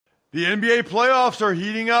The NBA playoffs are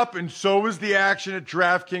heating up, and so is the action at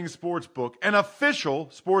DraftKings Sportsbook, an official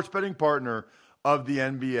sports betting partner of the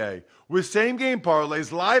NBA. With same-game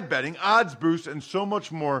parlays, live betting, odds boosts, and so much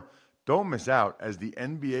more, don't miss out as the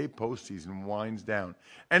NBA postseason winds down.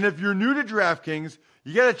 And if you're new to DraftKings,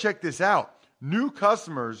 you got to check this out. New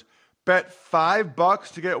customers bet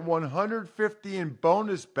 $5 to get $150 in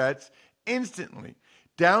bonus bets instantly.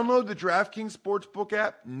 Download the DraftKings Sportsbook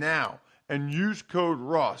app now and use code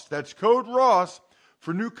Ross. That's code Ross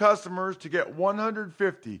for new customers to get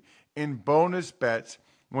 $150 in bonus bets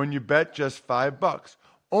when you bet just $5.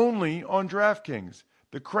 Only on DraftKings.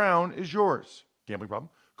 The crown is yours. Gambling problem?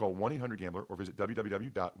 Call 1-800-GAMBLER or visit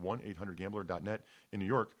www.1800gambler.net. In New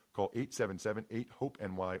York, call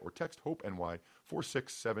 877-8-HOPE-NY or text HOPE-NY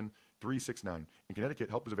 467-369. In Connecticut,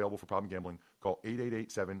 help is available for problem gambling. Call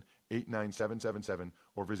 888-7-897-7777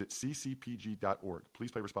 or visit ccpg.org. Please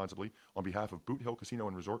play responsibly on behalf of Boot Hill Casino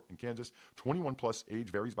and Resort in Kansas. 21 plus, age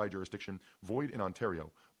varies by jurisdiction. Void in Ontario.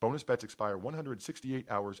 Bonus bets expire 168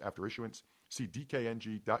 hours after issuance. See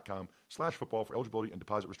dkng.com/football for eligibility and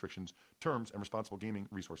deposit restrictions, terms, and responsible gaming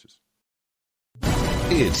resources.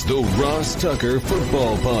 It's the Ross Tucker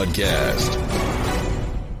Football Podcast.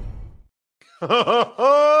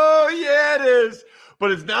 Oh, yeah, it is.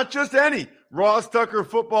 But it's not just any Ross Tucker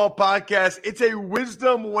Football Podcast. It's a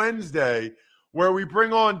Wisdom Wednesday where we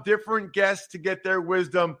bring on different guests to get their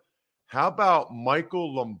wisdom. How about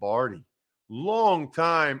Michael Lombardi?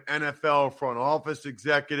 Longtime NFL front office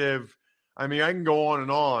executive. I mean, I can go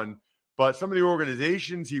on, but some of the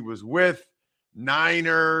organizations he was with,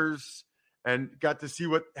 Niners, and got to see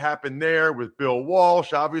what happened there with Bill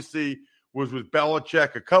Walsh, obviously was with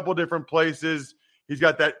Belichick, a couple different places. He's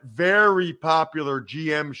got that very popular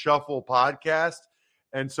GM Shuffle podcast.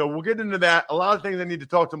 And so we'll get into that. A lot of things I need to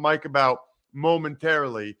talk to Mike about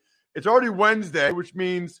momentarily. It's already Wednesday, which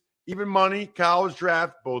means Even Money, College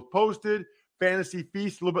Draft, both posted. Fantasy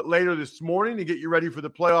Feast a little bit later this morning to get you ready for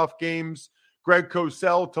the playoff games. Greg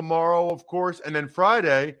Cosell tomorrow, of course. And then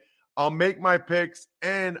Friday, I'll make my picks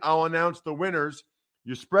and I'll announce the winners.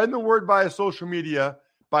 You're spreading the word via social media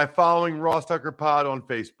by following Ross Tucker Pod on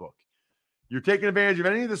Facebook. You're taking advantage of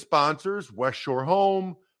any of the sponsors, West Shore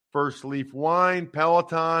Home, First Leaf Wine,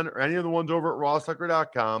 Peloton, or any of the ones over at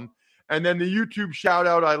RossTucker.com. And then the YouTube shout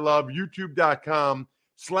out I love,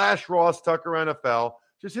 youtube.com/Ross Tucker NFL.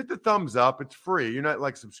 Just hit the thumbs up. It's free. You're not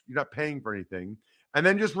paying for anything. And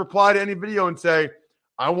then just reply to any video and say,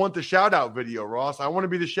 I want the shout out video, Ross. I want to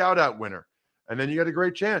be the shout out winner. And then you got a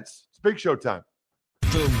great chance. It's Big Show time.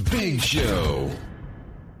 The Big Show.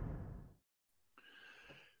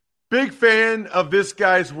 Big fan of this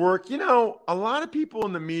guy's work. You know, a lot of people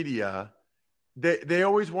in the media, they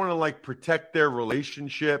always want to protect their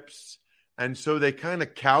relationships. And so they kind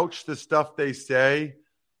of couch the stuff they say.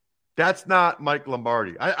 That's not Mike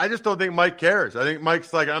Lombardi. I just don't think Mike cares. I think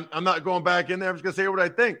Mike's like, I'm not going back in there. I'm just going to say what I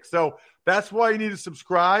think. So that's why you need to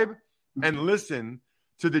subscribe and listen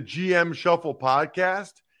to the GM Shuffle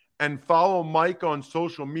podcast and follow Mike on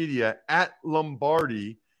social media at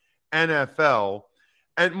Lombardi NFL.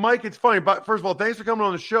 And Mike, it's funny, but first of all, thanks for coming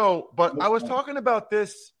on the show. But I was talking about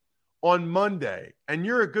this on Monday, and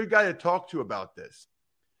you're a good guy to talk to about this.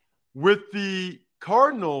 With the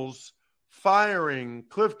Cardinals firing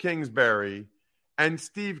Cliff Kingsbury and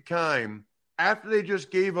Steve Keim after they just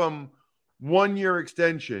gave them 1-year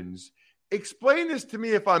extensions. Explain this to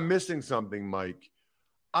me if I'm missing something, Mike.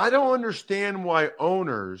 I don't understand why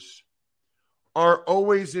owners are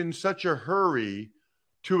always in such a hurry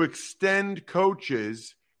to extend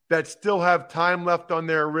coaches that still have time left on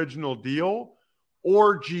their original deal,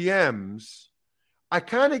 or GMs. I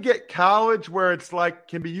kind of get college where it's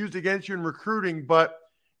can be used against you in recruiting, but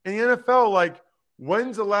in the NFL,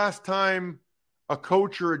 when's the last time a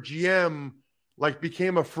coach or a GM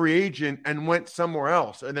became a free agent and went somewhere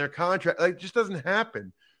else and their contract? It just doesn't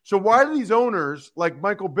happen. So why do these owners like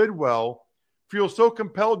Michael Bidwell feel so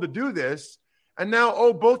compelled to do this and now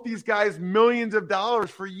owe both these guys millions of dollars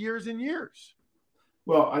for years and years?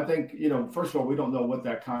 Well, I think, first of all, we don't know what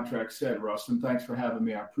that contract said, Russ, and thanks for having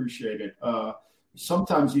me. I appreciate it.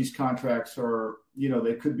 Sometimes these contracts are,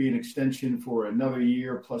 they could be an extension for another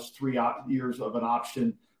year plus 3 years of an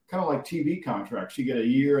option, kind of like TV contracts. You get a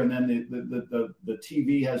year and then the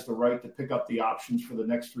TV has the right to pick up the options for the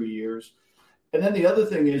next 3 years. And then the other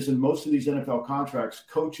thing is, in most of these NFL contracts,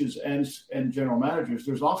 coaches and general managers,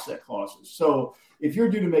 there's offset clauses. So if you're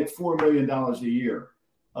due to make $4 million a year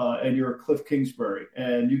and you're a Cliff Kingsbury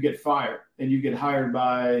and you get fired and you get hired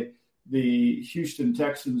by the Houston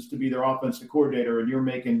Texans to be their offensive coordinator and you're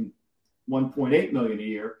making $1.8 million a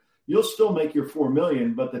year, you'll still make your $4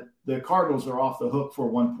 million, but the Cardinals are off the hook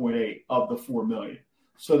for 1.8 of the 4 million.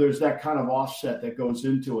 So there's that kind of offset that goes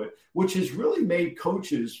into it, which has really made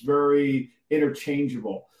coaches very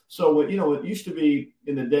interchangeable. So, it used to be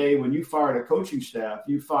in the day when you fired a coaching staff,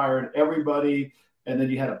 you fired everybody and then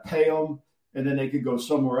you had to pay them and then they could go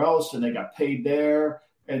somewhere else and they got paid there.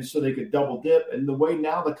 And so they could double dip. And the way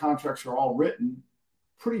now the contracts are all written,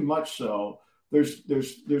 pretty much so, there's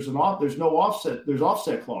no offset. There's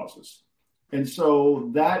offset clauses. And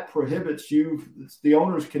so that prohibits the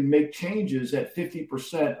owners can make changes at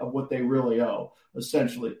 50% of what they really owe,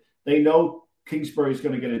 essentially. They know Kingsbury's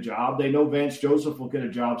going to get a job. They know Vance Joseph will get a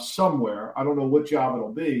job somewhere. I don't know what job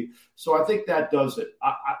it'll be. So I think that does it.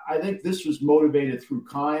 I think this was motivated through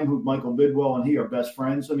Keim, who Michael Bidwell and he are best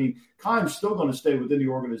friends. I mean, Keim's still going to stay within the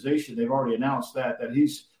organization. They've already announced that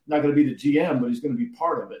he's not going to be the GM, but he's going to be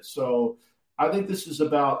part of it. So I think this is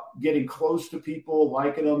about getting close to people,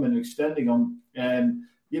 liking them and extending them. And,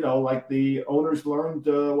 like the owners learned,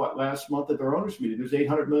 last month at their owners meeting, there's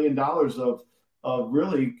 $800 million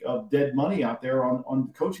of dead money out there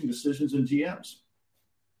on coaching decisions and GMs.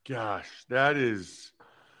 Gosh, that is.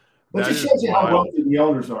 But it shows you how wealthy the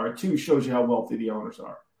owners are. It too shows you how wealthy the owners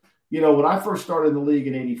are. When I first started in the league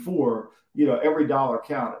in '84, every dollar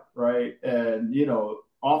counted, right? And,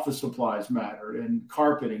 office supplies mattered and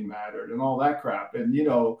carpeting mattered and all that crap. And,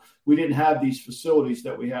 we didn't have these facilities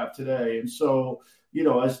that we have today. And so,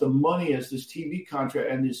 as this TV contract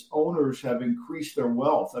and these owners have increased their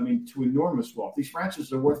wealth, to enormous wealth, these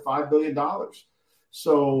franchises are worth $5 billion.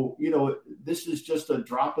 So, this is just a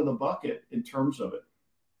drop in the bucket in terms of it.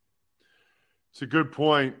 It's a good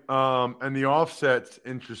point. And the offset's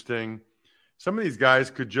interesting. Some of these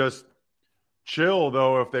guys could just chill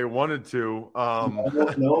though if they wanted to.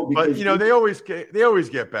 No, but they always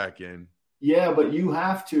get back in. Yeah, but you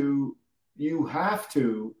have to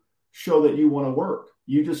show that you want to work.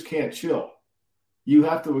 You just can't chill. You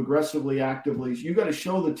have to aggressively, actively. You got to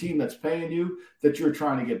show the team that's paying you that you're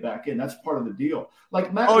trying to get back in. That's part of the deal.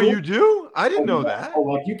 Like Matt. Oh, you do? I didn't know that.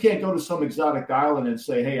 Like you can't go to some exotic island and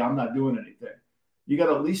say, "Hey, I'm not doing anything." You got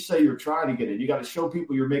to at least say you're trying to get in. You got to show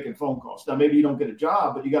people you're making phone calls. Now, maybe you don't get a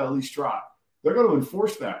job, but you got to at least try. They're going to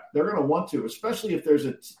enforce that. They're going to want to, especially if there's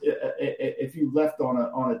if you left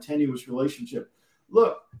on a tenuous relationship.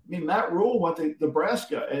 Look, Matt Rule went to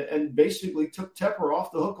Nebraska and basically took Tepper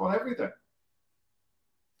off the hook on everything.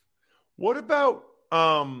 What about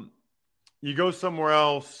you go somewhere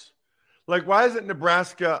else? Like, why doesn't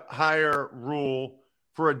Nebraska hire Rule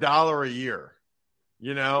for $1 a year?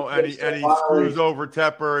 And he screws over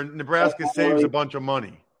Tepper, and Nebraska saves a bunch of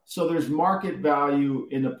money. So there's market value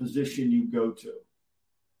in the position you go to.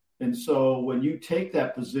 And so when you take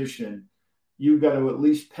that position, you've got to at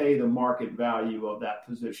least pay the market value of that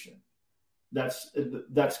position. That's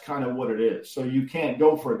kind of what it is. So you can't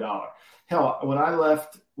go for $1. Hell, when I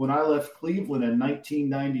left Cleveland in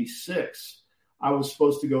 1996, I was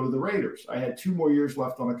supposed to go to the Raiders. I had 2 more years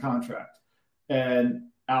left on a contract. And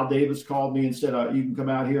Al Davis called me and said, you can come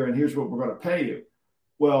out here and here's what we're going to pay you.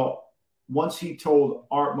 Well, once he told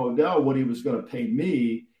Art Modell what he was going to pay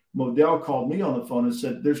me, Modell called me on the phone and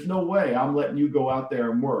said, there's no way I'm letting you go out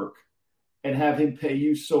there and work and have him pay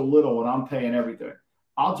you so little and I'm paying everything.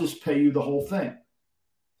 I'll just pay you the whole thing.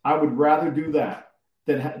 I would rather do that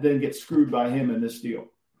than get screwed by him in this deal.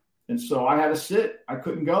 And so I had to sit. I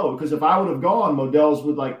couldn't go because if I would have gone, Modell's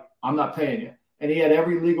would I'm not paying you. And he had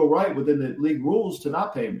every legal right within the league rules to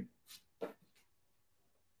not pay me.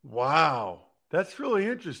 Wow. That's really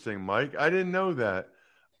interesting, Mike. I didn't know that.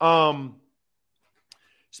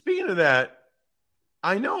 Speaking of that,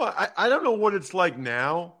 I know I don't know what it's like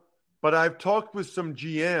now, but I've talked with some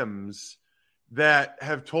GMs that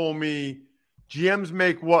have told me GMs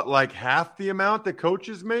make like half the amount that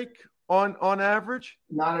coaches make on average?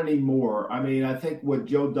 Not anymore. I think what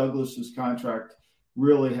Joe Douglas's contract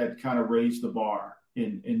really had kind of raised the bar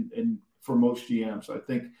in for most GMs. I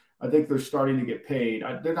think they're starting to get paid.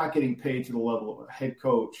 They're not getting paid to the level of a head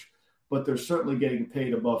coach, but they're certainly getting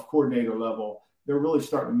paid above coordinator level. They're really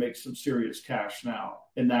starting to make some serious cash now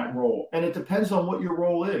in that role. And it depends on what your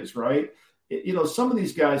role is, right? Some of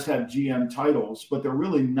these guys have GM titles, but they're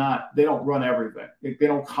really not. They don't run everything. They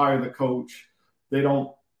don't hire the coach. They're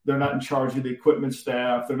not in charge of the equipment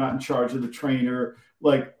staff. They're not in charge of the trainer.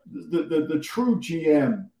 Like the true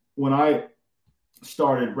GM, when I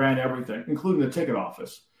started, ran everything, including the ticket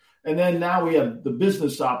office. And then now we have the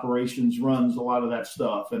business operations runs a lot of that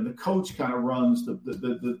stuff. And the coach kind of runs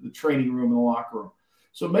the training room and the locker room.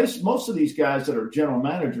 So most of these guys that are general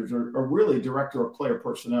managers are really director of player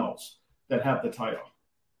personnels that have the title.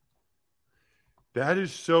 That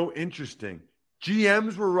is so interesting.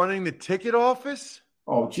 GMs were running the ticket office?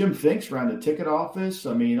 Oh, Jim Finks ran the ticket office.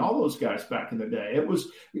 I mean, all those guys back in the day.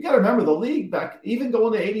 You got to remember the league back, even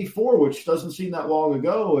going to '84, which doesn't seem that long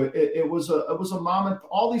ago. It was a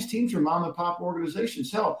all these teams are mom and pop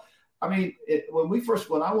organizations. Hell, I mean,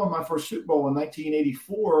 when I won my first Super Bowl in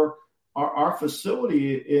 1984, our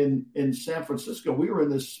facility in San Francisco, we were in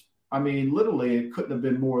this. I mean, literally, it couldn't have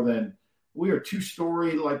been more than we were a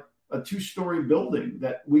two-story building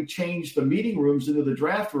that we changed the meeting rooms into the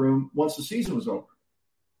draft room once the season was over.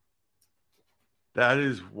 That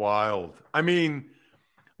is wild. I mean,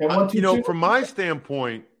 from my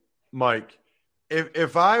standpoint, Mike,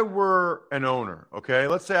 if I were an owner, okay,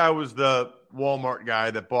 let's say I was the Walmart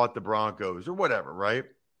guy that bought the Broncos or whatever, right?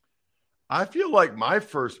 I feel like my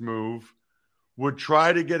first move would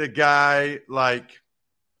try to get a guy like,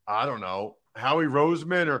 I don't know, Howie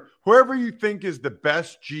Roseman or whoever you think is the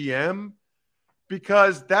best GM,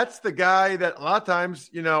 because that's the guy that a lot of times,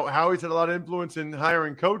 Howie's had a lot of influence in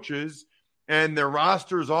hiring coaches. And their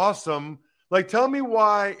roster is awesome. Like, tell me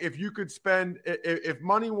why, if you could spend, if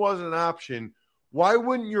money wasn't an option, why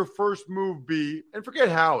wouldn't your first move be, and forget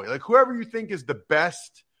Howie, like whoever you think is the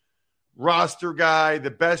best roster guy,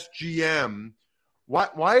 the best GM,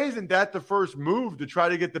 why isn't that the first move to try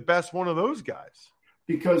to get the best one of those guys?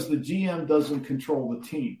 Because the GM doesn't control the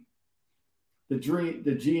team. The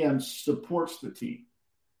GM supports the team.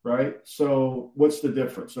 Right? So what's the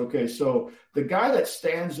difference? Okay, so the guy that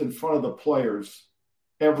stands in front of the players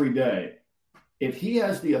every day, if he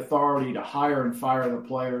has the authority to hire and fire the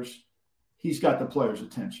players, he's got the players'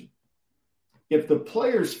 attention. If the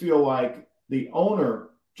players feel like the owner,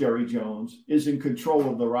 Jerry Jones, is in control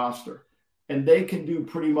of the roster and they can do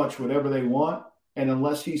pretty much whatever they want, and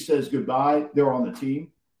unless he says goodbye, they're on the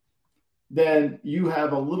team, then you're out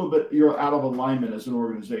of alignment as an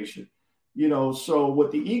organization. So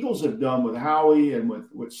what the Eagles have done with Howie and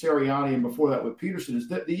with Sirianni and before that with Peterson is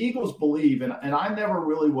that the Eagles believe, and I never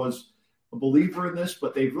really was a believer in this,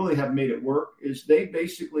 but they really have made it work, is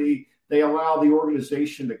they allow the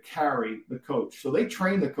organization to carry the coach. So they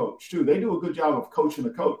train the coach too. They do a good job of coaching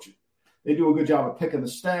the coach. They do a good job of picking the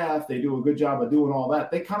staff. They do a good job of doing all that.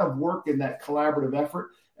 They kind of work in that collaborative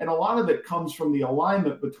effort. And a lot of it comes from the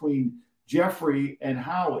alignment between Jeffrey and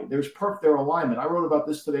Howie. There's their alignment. I wrote about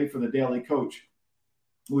this today for the Daily Coach,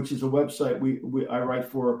 which is a website I write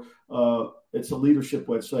for. It's a leadership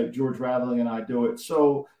website. George Rattling and I do it.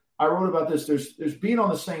 So I wrote about this. There's being on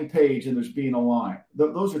the same page and there's being aligned.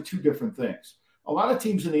 Those are two different things. A lot of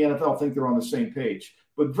teams in the NFL think they're on the same page,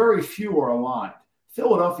 but very few are aligned.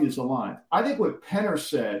 Philadelphia is aligned. I think what Penner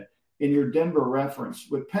said in your Denver reference,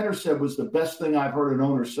 what Penner said was the best thing I've heard an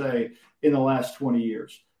owner say in the last 20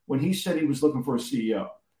 years. When he said he was looking for a CEO,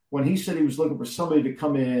 when he said he was looking for somebody to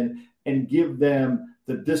come in and give them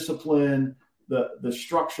the discipline, the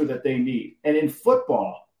structure that they need. And in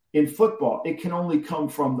football, it can only come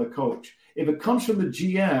from the coach. If it comes from the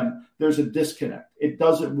GM, there's a disconnect. It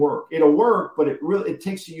doesn't work. It'll work, but it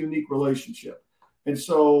takes a unique relationship. And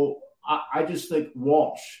so I just think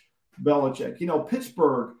Walsh, Belichick,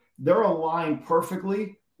 Pittsburgh, they're aligned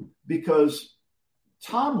perfectly because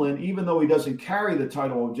Tomlin, even though he doesn't carry the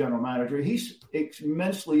title of general manager, he's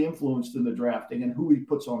immensely influenced in the drafting and who he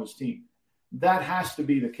puts on his team. That has to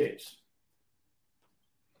be the case.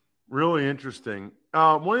 Really interesting.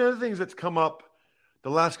 One of the other things that's come up the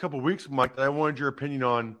last couple of weeks, Mike, that I wanted your opinion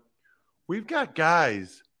on, we've got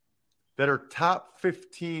guys that are top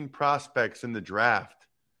 15 prospects in the draft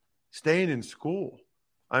staying in school.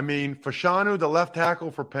 I mean, Fashanu, the left tackle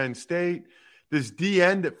for Penn State, this D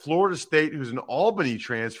end at Florida State, who's an Albany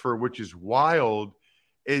transfer, which is wild,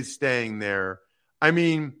 is staying there. I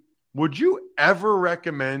mean, would you ever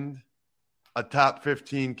recommend a top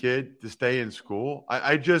 15 kid to stay in school?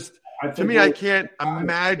 I can't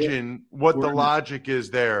imagine what the logic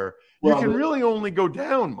is there. You can really only go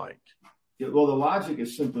down, Mike. Well, the logic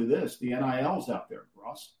is simply this. The NIL's out there,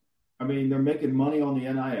 Ross. I mean, they're making money on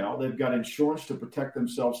the NIL. They've got insurance to protect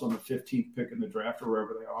themselves on the 15th pick in the draft or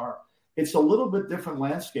wherever they are. It's a little bit different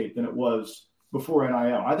landscape than it was before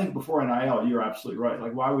NIL. I think before NIL, you're absolutely right.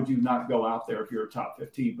 Like, why would you not go out there if you're a top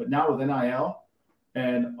 15? But now with NIL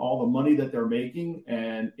and all the money that they're making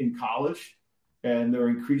and in college, and they're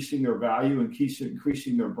increasing their value and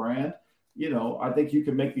increasing their brand, I think you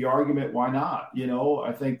can make the argument, why not?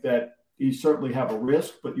 I think that you certainly have a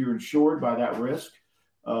risk, but you're insured by that risk.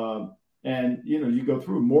 You go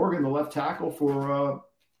through Morgan, the left tackle for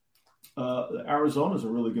Arizona, is a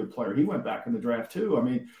really good player. He went back in the draft too. I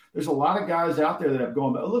mean, there's a lot of guys out there that have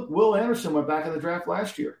gone back. Look, Will Anderson went back in the draft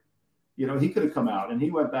last year. He could have come out and he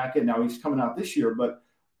went back in. Now he's coming out this year, but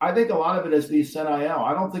I think a lot of it is the NIL.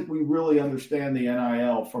 I don't think we really understand the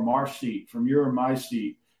NIL from our seat, from your and my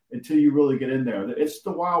seat, until you really get in there. It's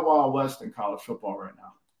the wild, wild west in college football right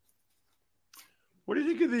now. What do you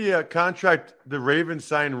think of the contract the Ravens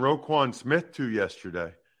signed Roquan Smith to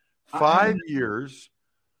yesterday? 5 years,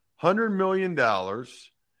 $100 million.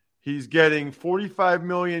 He's getting $45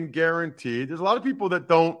 million guaranteed. There's a lot of people that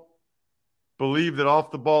don't believe that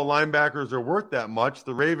off-the-ball linebackers are worth that much.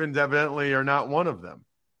 The Ravens evidently are not one of them.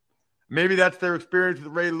 Maybe that's their experience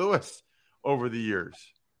with Ray Lewis over the years.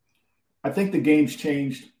 I think the game's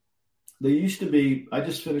changed. There used to be – I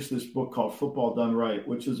just finished this book called Football Done Right,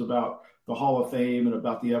 which is about the Hall of Fame and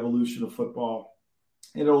about the evolution of football.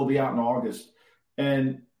 And it will be out in August.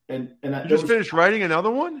 And you just finished writing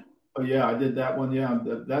another one? Oh, yeah, I did that one. Yeah,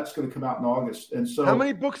 that's going to come out in August. And so, how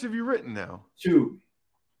many books have you written now? 2.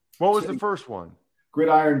 What was the first one?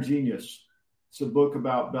 Gridiron Genius. It's a book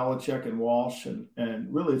about Belichick and Walsh, and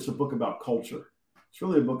really it's a book about culture. It's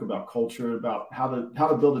really a book about culture, about how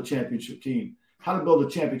to build a championship team, how to build a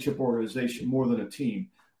championship organization more than a team.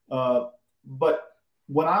 But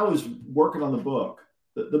when I was working on the book,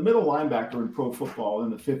 the middle linebacker in pro football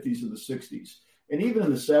in the 50s and the 60s, and even in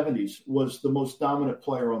the 70s, was the most dominant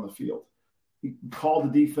player on the field. He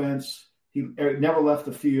called the defense. He never left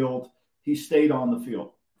the field. He stayed on the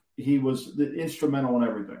field. He was instrumental in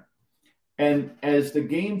everything. And as the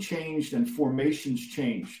game changed and formations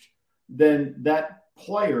changed, then that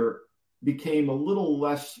player became a little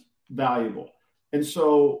less valuable. And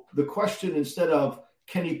so the question, instead of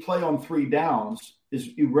can he play on 3 downs, is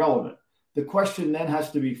irrelevant. The question then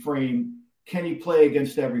has to be framed, can he play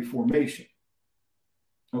against every formation?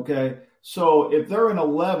 Okay, so if they're in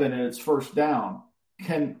 11 and it's first down,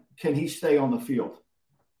 can he stay on the field?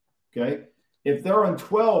 Okay, if they're in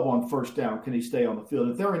 12 on first down, can he stay on the field?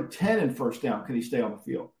 If they're in 10 in first down, can he stay on the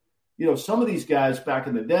field? You know, some of these guys back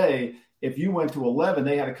in the day, if you went to 11,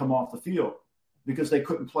 they had to come off the field because they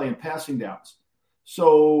couldn't play in passing downs.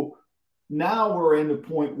 So now we're in the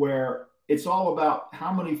point where it's all about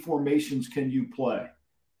how many formations can you play.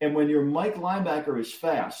 And when your Mike linebacker is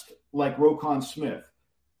fast, like Roquan Smith,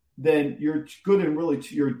 then you're good and really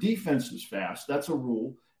your defense is fast. That's a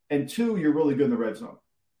rule. And 2, you're really good in the red zone.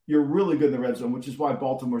 You're really good in the red zone, which is why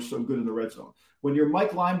Baltimore's so good in the red zone. When your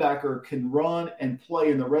Mike linebacker can run and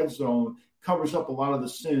play in the red zone, covers up a lot of the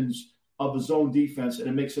sins of the zone defense, and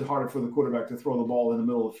it makes it harder for the quarterback to throw the ball in the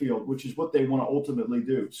middle of the field, which is what they want to ultimately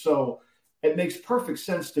do. So it makes perfect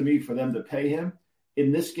sense to me for them to pay him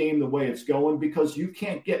in this game the way it's going, because you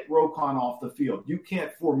can't get Roquan off the field. You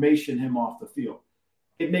can't formation him off the field.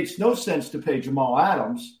 It makes no sense to pay Jamal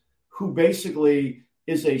Adams, who basically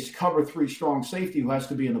is a cover 3 strong safety who has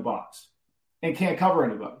to be in the box and can't cover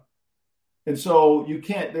anybody. And so you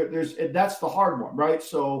can't, that's the hard one, right?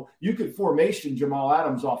 So you could formation Jamal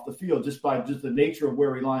Adams off the field just by the nature of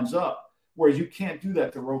where he lines up, whereas you can't do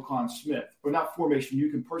that to Roquan Smith. Or not formation, you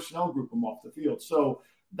can personnel group him off the field. So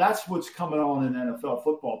that's what's coming on in NFL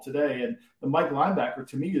football today. And the Mike linebacker,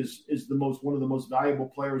 to me, is one of the most valuable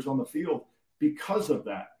players on the field because of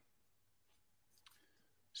that.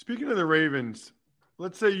 Speaking of the Ravens,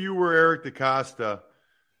 let's say you were Eric DeCosta.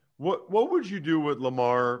 What would you do with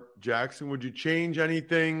Lamar Jackson? Would you change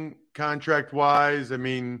anything contract-wise? I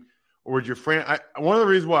mean, or would you one of the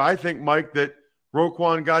reasons why I think, Mike, that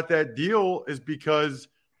Roquan got that deal is because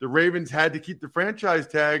the Ravens had to keep the franchise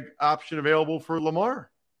tag option available for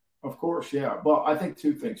Lamar. Of course, yeah. Well, I think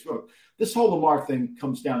 2 things. Look, this whole Lamar thing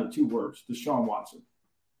comes down to 2 words, Deshaun Watson.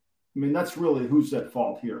 I mean, that's really who's at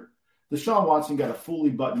fault here. Deshaun Watson got a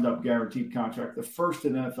fully buttoned-up guaranteed contract, the first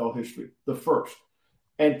in NFL history, the first.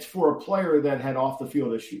 And for a player that had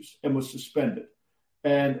off-the-field issues and was suspended,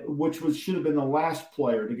 and should have been the last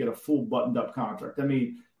player to get a full buttoned-up contract. I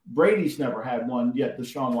mean, Brady's never had one, yet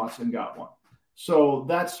Deshaun Watson got one. So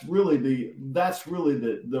that's really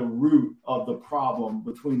the root of the problem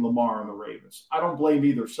between Lamar and the Ravens. I don't blame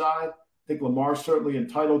either side. I think Lamar's certainly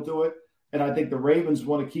entitled to it. And I think the Ravens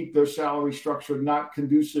want to keep their salary structure not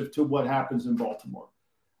conducive to what happens in Baltimore.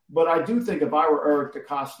 But I do think if I were Eric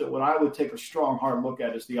DeCosta, what I would take a strong, hard look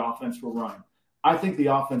at is the offense we're running. I think the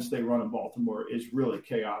offense they run in Baltimore is really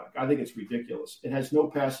chaotic. I think it's ridiculous. It has no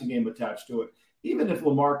passing game attached to it. Even if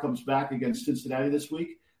Lamar comes back against Cincinnati this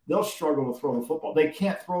week, they'll struggle to throw the football. They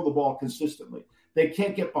can't throw the ball consistently. They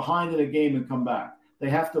can't get behind in a game and come back. They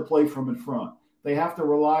have to play from in front. They have to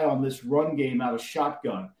rely on this run game out of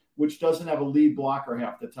shotgun, which doesn't have a lead blocker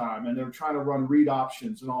half the time, and they're trying to run read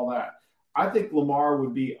options and all that. I think Lamar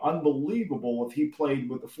would be unbelievable if he played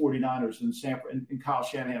with the 49ers in Kyle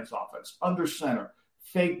Shanahan's offense. Under center,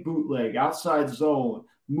 fake bootleg, outside zone,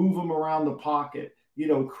 move him around the pocket,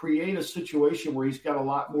 create a situation where he's got a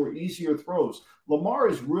lot more easier throws. Lamar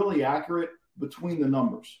is really accurate between the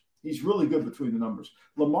numbers. He's really good between the numbers.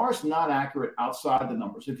 Lamar's not accurate outside the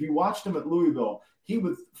numbers. If you watched him at Louisville, he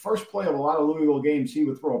would first play of a lot of Louisville games, he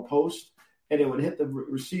would throw a post and it would hit the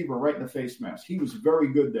receiver right in the face mask. He was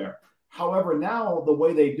very good there. However, now the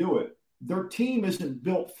way they do it, their team isn't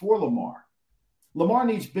built for Lamar. Lamar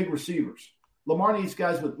needs big receivers. Lamar needs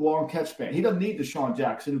guys with long catch span. He doesn't need Deshaun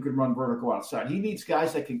Jackson who can run vertical outside. He needs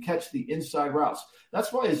guys that can catch the inside routes.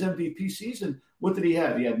 That's why his MVP season, what did he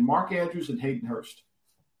have? He had Mark Andrews and Hayden Hurst.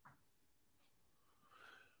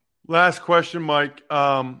 Last question, Mike.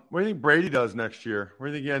 What do you think Brady does next year? Where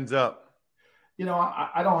do you think he ends up?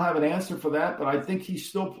 I don't have an answer for that, but I think he's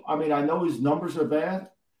still – I know his numbers are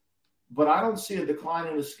bad, but I don't see a decline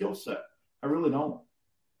in his skill set. I really don't.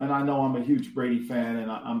 And I know I'm a huge Brady fan,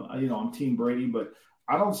 and I'm Team Brady, but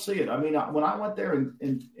I don't see it. When I went there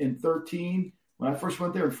in 13, when I first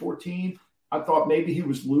went there in 14, I thought maybe he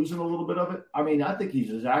was losing a little bit of it. I think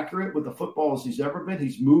he's as accurate with the football as he's ever been.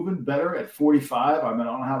 He's moving better at 45. I don't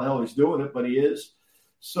know how the hell he's doing it, but he is.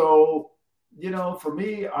 So, for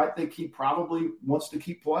me, I think he probably wants to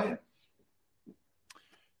keep playing.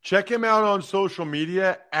 Check him out on social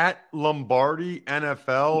media at Lombardi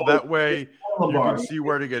NFL. That way you can see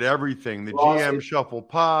where to get everything. The GM Shuffle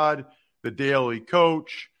Pod, the Daily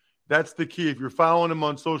Coach. That's the key. If you're following him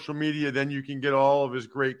on social media, then you can get all of his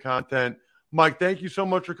great content. Mike, thank you so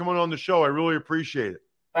much for coming on the show. I really appreciate it.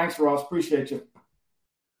 Thanks, Ross. Appreciate you.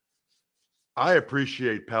 I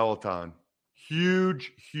appreciate Peloton.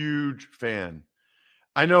 Huge, huge fan.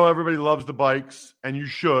 I know everybody loves the bikes, and you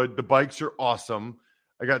should. The bikes are awesome.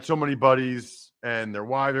 I got so many buddies and their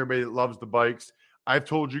wife, everybody that loves the bikes. I've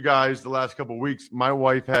told you guys the last couple of weeks, my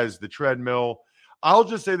wife has the treadmill. I'll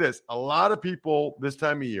just say this. A lot of people this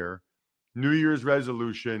time of year, New Year's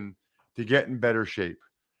resolution to get in better shape.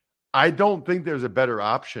 I don't think there's a better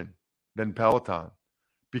option than Peloton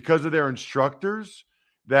because of their instructors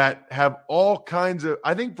that have all kinds of –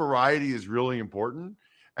 I think variety is really important.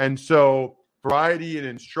 And so variety in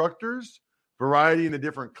instructors, variety in the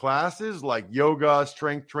different classes like yoga,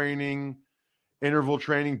 strength training, interval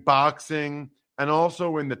training, boxing, and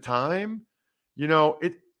also in the time.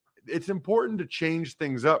 It's important to change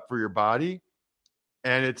things up for your body,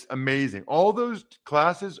 and it's amazing. All those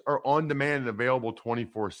classes are on demand and available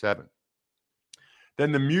 24/7.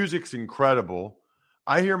 Then the music's incredible.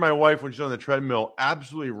 I hear my wife when she's on the treadmill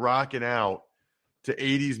absolutely rocking out to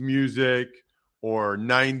 80s music or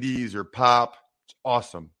 90s or pop. It's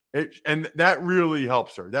awesome. And that really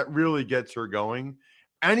helps her. That really gets her going.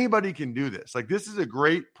 Anybody can do this. This is a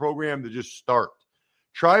great program to just start.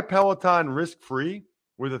 Try Peloton risk-free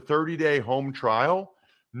with a 30-day home trial.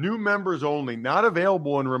 New members only, not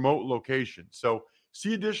available in remote locations. So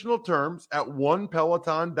see additional terms at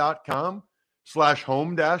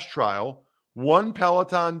onepeloton.com/home-trial,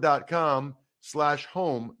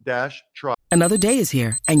 onepeloton.com/home-trial. Another day is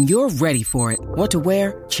here, and you're ready for it. What to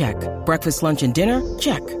wear? Check. Breakfast, lunch, and dinner?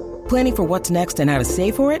 Check. Planning for what's next and how to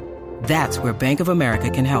save for it? That's where Bank of America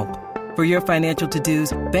can help. For your financial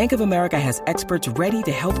to-dos, Bank of America has experts ready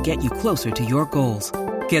to help get you closer to your goals.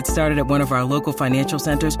 Get started at one of our local financial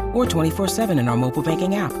centers or 24/7 in our mobile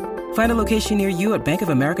banking app. Find a location near you at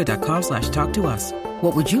bankofamerica.com/talktous.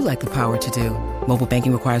 What would you like the power to do? Mobile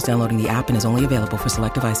banking requires downloading the app and is only available for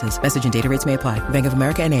select devices. Message and data rates may apply. Bank of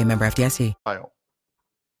America NA, member FDIC.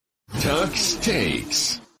 Tuck's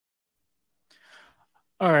Takes.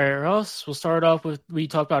 All right, Ross, we'll start off with we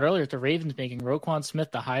talked about earlier, the Ravens making Roquan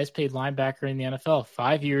Smith the highest paid linebacker in the NFL.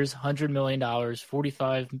 5 years, $100 million,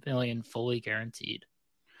 $45 million fully guaranteed.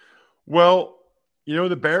 Well,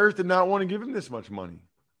 the Bears did not want to give him this much money.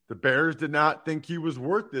 The Bears did not think he was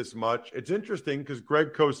worth this much. It's interesting because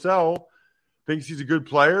Greg Cosell thinks he's a good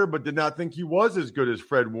player, but did not think he was as good as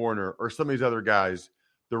Fred Warner or some of these other guys.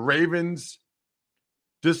 The Ravens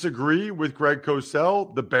disagree with Greg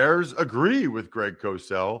Cosell. The Bears agree with Greg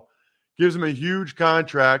Cosell. Gives him a huge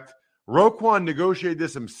contract. Roquan negotiated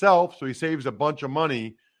this himself, so he saves a bunch of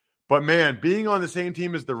money. But, man, being on the same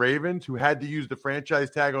team as the Ravens, who had to use the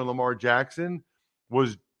franchise tag on Lamar Jackson,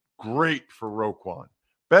 was great for Roquan.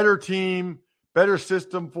 Better team, better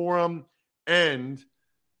system for him, and,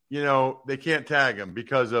 they can't tag him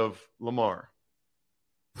because of Lamar.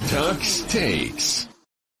 Tuck's Takes.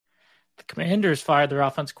 The Commanders fired their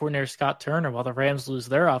offensive coordinator Scott Turner while the Rams lose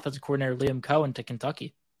their offensive coordinator Liam Cohen to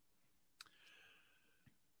Kentucky. I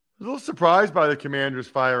was a little surprised by the Commanders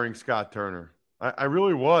firing Scott Turner. I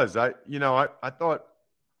really was. I thought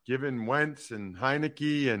given Wentz and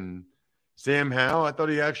Heineke and Sam Howell, I thought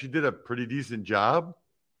he actually did a pretty decent job.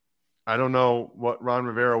 I don't know what Ron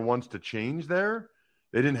Rivera wants to change there,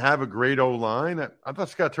 They didn't have a great O-line. I thought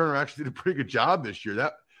Scott Turner actually did a pretty good job this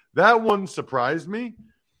year. That one surprised me.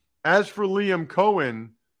 As for Liam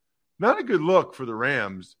Cohen, not a good look for the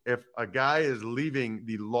Rams if a guy is leaving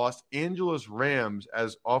the Los Angeles Rams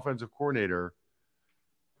as offensive coordinator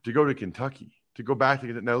to go to Kentucky, to go back to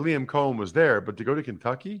Kentucky. Now, Liam Cohen was there, but to go to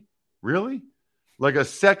Kentucky? Really? Like a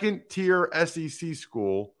second-tier SEC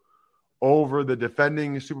school over the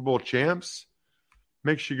defending Super Bowl champs?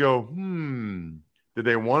 Makes you go, did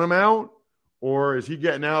they want him out? Or is he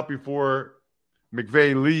getting out before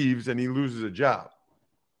McVay leaves and he loses a job?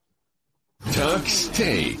 Tuck's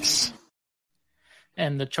Takes.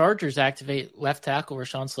 And the Chargers activate left tackle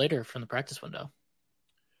Rashawn Slater from the practice window.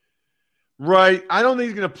 Right. I don't think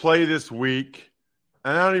he's going to play this week.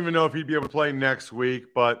 And I don't even know if he'd be able to play next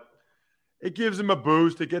week, but it gives him a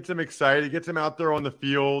boost. It gets him excited. It gets him out there on the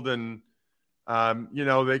field. And,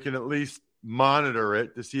 they can at least monitor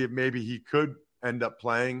it to see if maybe he could end up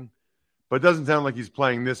playing. But it doesn't sound like he's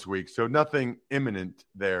playing this week. So nothing imminent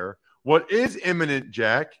there. What is imminent,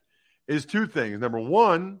 Jack, is two things. Number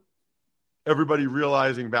one, everybody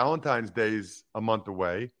realizing Valentine's Day's a month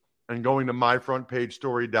away and going to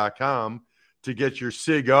myfrontpagestory.com to get your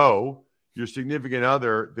SIG-O, your significant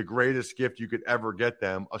other, the greatest gift you could ever get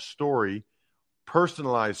them, a story,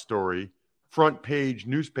 personalized story, front page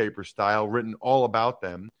newspaper style, written all about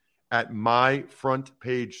them at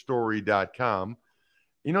myfrontpagestory.com.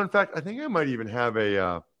 In fact, I think I might even have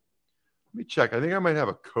let me check. I think I might have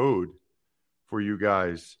a code for you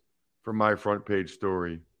guys for my front page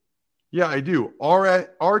story. Yeah, I do.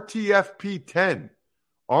 RTFP10.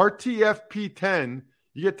 RTFP10,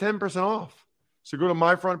 you get 10% off. So go to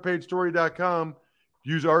myfrontpagestory.com,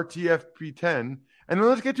 use RTFP10, and then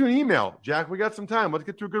let's get to an email. Jack, we got some time. Let's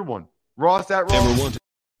get to a good one. Ross at Ross.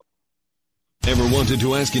 Ever wanted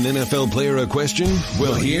to ask an NFL player a question?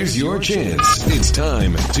 Well, here's your chance. It's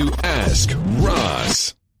time to Ask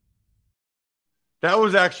Ross. That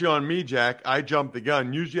was actually on me, Jack. I jumped the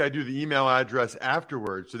gun. Usually I do the email address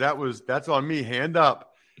afterwards. So that's on me. Hand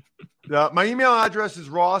up. My email address is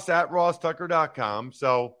ross@rosstucker.com.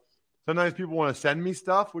 So sometimes people want to send me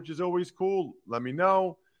stuff, which is always cool. Let me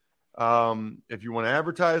know. If you want to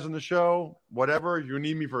advertise on the show, whatever. If you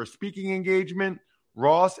need me for a speaking engagement,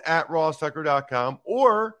 ross@rosstucker.com.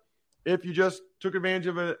 Or if you just took advantage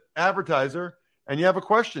of an advertiser and you have a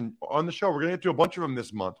question on the show, we're going to get to a bunch of them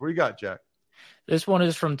this month. What do you got, Jack? This one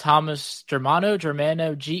is from Thomas Germano,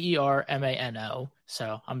 Germano.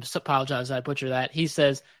 So I'm just apologize I butchered that. He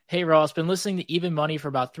says, "Hey Ross, been listening to Even Money for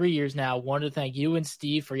about 3 years now. Wanted to thank you and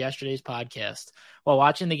Steve for yesterday's podcast. While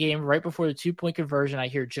watching the game right before the 2-point conversion, I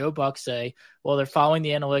hear Joe Buck say, well, they're following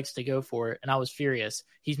the analytics to go for it. And I was furious.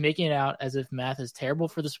 He's making it out as if math is terrible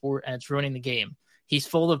for the sport and it's ruining the game. He's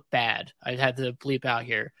full of bad. I had to bleep out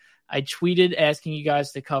here. I tweeted asking you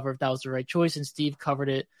guys to cover if that was the right choice, and Steve covered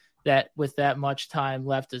it. That with that much time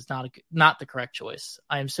left is not the correct choice.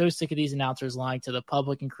 I am so sick of these announcers lying to the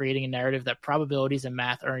public and creating a narrative that probabilities and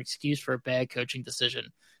math are an excuse for a bad coaching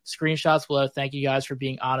decision. Screenshots below. Thank you guys for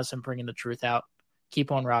being honest and bringing the truth out.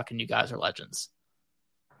 Keep on rocking. You guys are legends."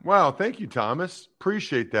 Wow. Thank you, Thomas.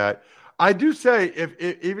 Appreciate that. I do say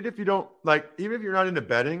even if you don't even if you're not into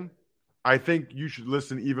betting, I think you should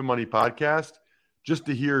listen to Even Money podcast just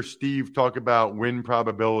to hear Steve talk about win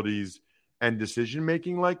probabilities and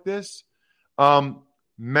decision-making like this.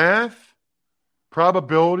 Math,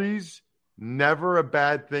 probabilities, never a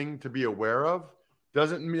bad thing to be aware of.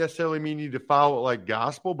 Doesn't necessarily mean you need to follow it like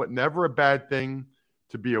gospel, but never a bad thing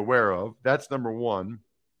to be aware of. That's number one.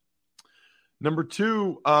 Number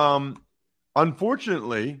two,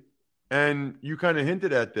 unfortunately, and you kind of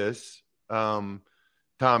hinted at this,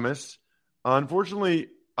 Thomas, unfortunately,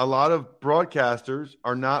 a lot of broadcasters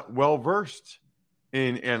are not well-versed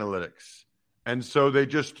in analytics. And so they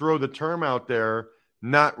just throw the term out there,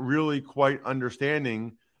 not really quite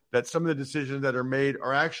understanding that some of the decisions that are made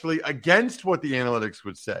are actually against what the analytics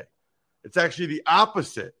would say. It's actually the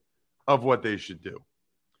opposite of what they should do.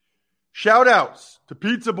 Shout outs to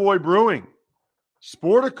Pizza Boy Brewing,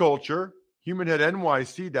 Sporticulture,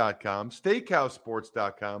 HumanHeadNYC.com,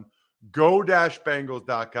 SteakhouseSports.com,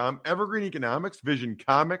 Go-Bengals.com, Evergreen Economics, Vision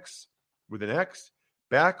Comics with an X,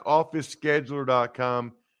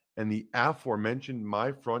 BackOfficeScheduler.com, and the aforementioned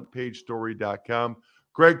MyFrontPageStory.com.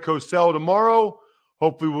 Greg Cosell tomorrow.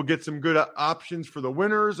 Hopefully we'll get some good options for the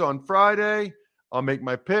winners on Friday. I'll make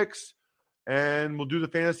my picks, and we'll do the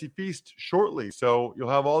Fantasy Feast shortly. So you'll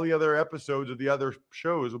have all the other episodes of the other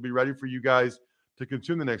shows will be ready for you guys to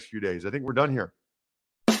consume the next few days. I think we're done here.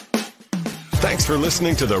 Thanks for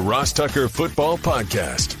listening to the Ross Tucker Football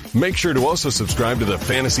Podcast. Make sure to also subscribe to the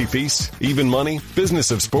Fantasy Feast, Even Money, Business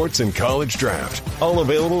of Sports, and College Draft. All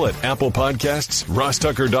available at Apple Podcasts,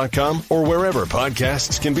 rosstucker.com, or wherever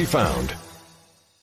podcasts can be found.